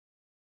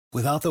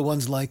Without the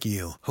ones like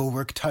you, who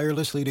work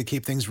tirelessly to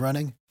keep things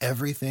running,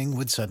 everything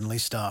would suddenly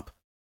stop.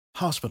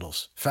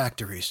 Hospitals,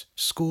 factories,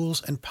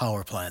 schools, and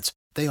power plants,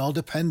 they all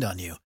depend on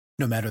you.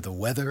 No matter the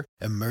weather,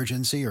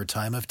 emergency, or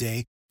time of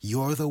day,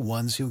 you're the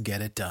ones who get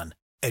it done.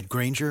 At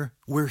Grainger,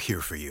 we're here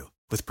for you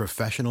with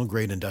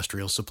professional-grade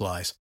industrial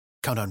supplies.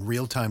 Count on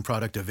real-time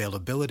product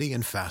availability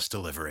and fast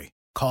delivery.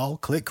 Call,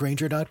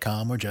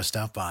 clickgrainger.com, or just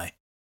stop by.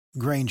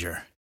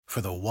 Grainger, for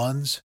the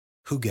ones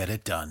who get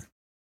it done.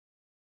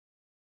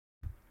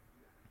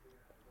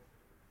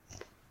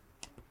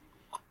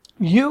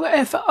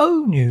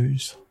 UFO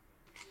news.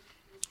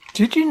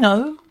 Did you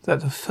know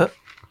that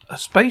a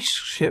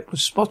spaceship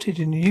was spotted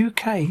in the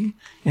UK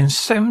in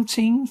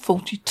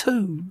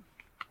 1742?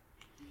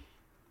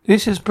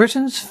 This is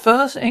Britain's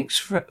first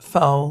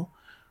X-file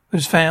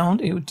was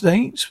found. It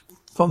dates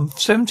from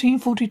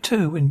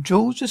 1742 when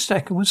George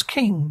II was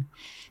king.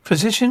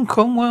 Physician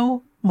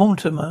Cromwell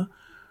Mortimer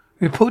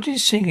reported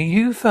seeing a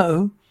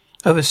UFO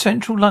over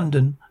central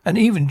London and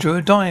even drew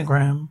a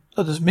diagram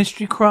of the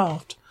mystery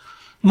craft.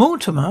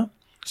 Mortimer,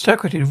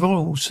 Secretary of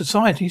Royal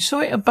Society, saw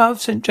it above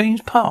St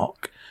James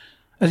Park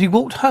as he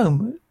walked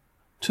home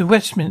to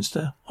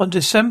Westminster on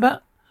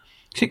December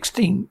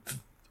 16th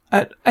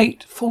at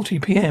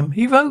 8:40 p.m.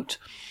 He wrote,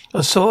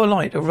 "I saw a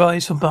light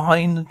arise from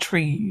behind the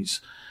trees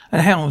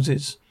and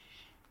houses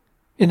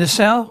in the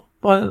south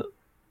by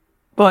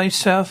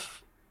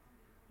South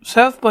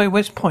by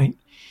West Point,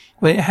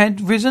 where it had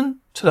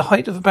risen to the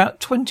height of about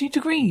 20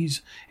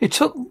 degrees. It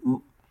took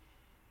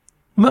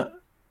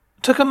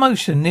a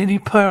motion nearly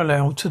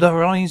parallel to the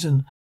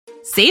horizon."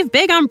 Save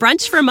big on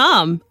brunch for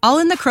mom, all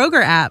in the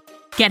Kroger app.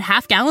 Get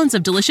half gallons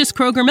of delicious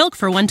Kroger milk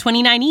for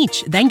 $1.29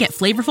 each. Then get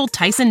flavorful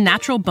Tyson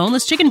natural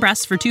boneless chicken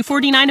breasts for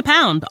 $2.49 a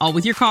pound, all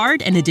with your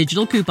card and a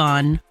digital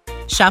coupon.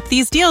 Shop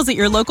these deals at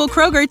your local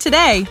Kroger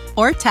today,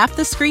 or tap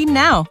the screen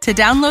now to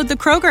download the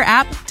Kroger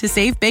app to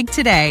save big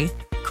today.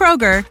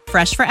 Kroger,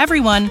 fresh for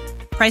everyone.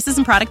 Prices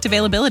and product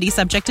availability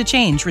subject to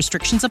change.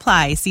 Restrictions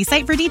apply. See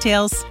site for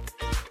details.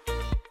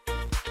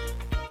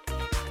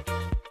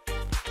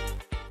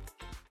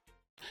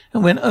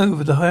 And went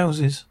over the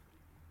houses.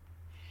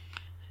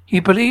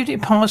 He believed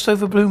it passed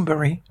over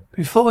Bloomsbury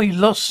before he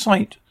lost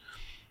sight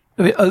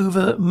of it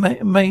over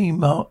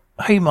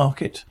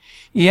Haymarket.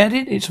 He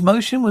added its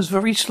motion was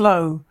very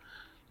slow,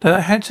 that I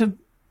had to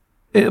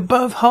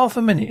above half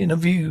a minute in a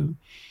view,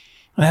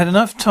 and had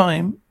enough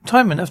time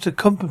enough to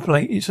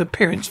contemplate its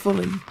appearance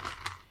fully.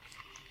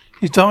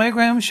 His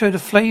diagram showed a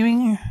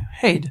flaming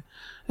head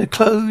that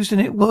closed, and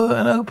it were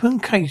an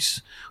open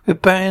case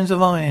with bands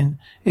of iron.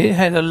 It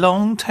had a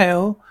long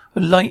tail,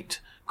 a light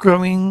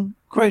growing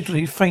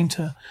gradually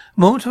fainter.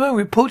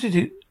 Mortimer published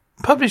his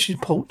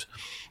report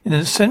in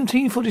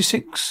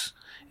 1746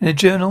 in the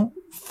journal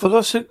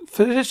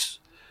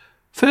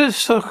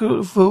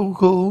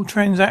Philosophical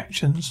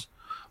Transactions,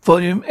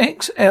 volume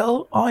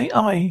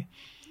XLII,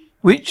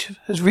 which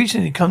has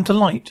recently come to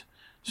light.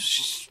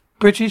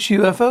 British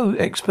UFO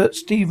expert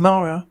Steve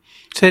Mara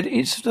said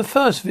it's the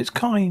first of its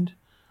kind.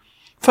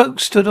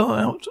 Folks stood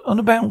out on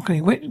the balcony,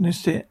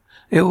 witnessed it.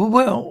 They were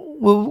well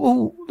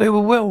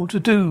to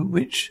do,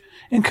 which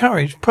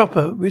encouraged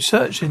proper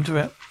research into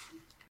it.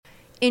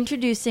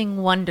 Introducing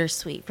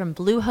Wondersuite from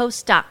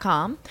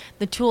Bluehost.com,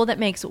 the tool that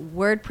makes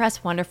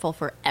WordPress wonderful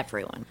for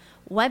everyone.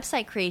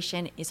 Website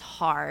creation is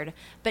hard,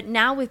 but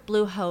now with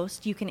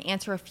Bluehost, you can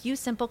answer a few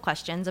simple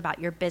questions about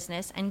your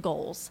business and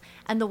goals,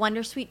 and the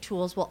Wondersuite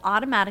tools will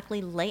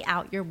automatically lay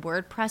out your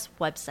WordPress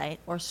website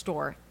or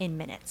store in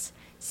minutes.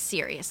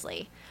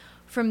 Seriously.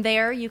 From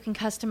there, you can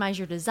customize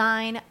your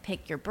design,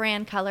 pick your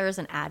brand colors,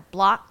 and add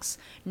blocks.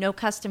 No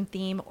custom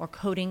theme or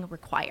coding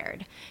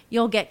required.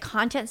 You'll get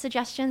content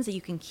suggestions that you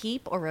can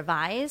keep or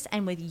revise,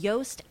 and with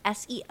Yoast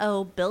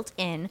SEO built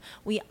in,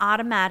 we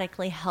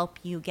automatically help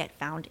you get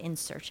found in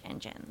search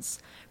engines.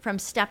 From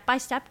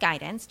step-by-step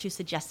guidance to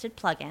suggested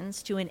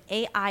plugins to an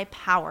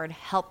AI-powered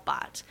help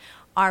bot,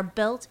 our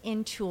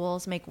built-in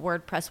tools make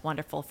WordPress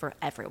wonderful for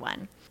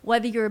everyone.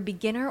 Whether you're a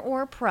beginner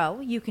or a pro,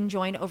 you can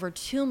join over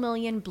 2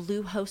 million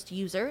Bluehost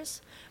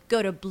users.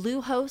 Go to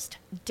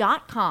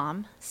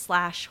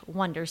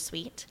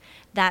bluehost.com/wondersuite.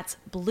 That's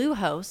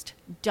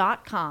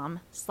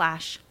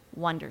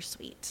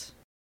bluehost.com/wondersuite.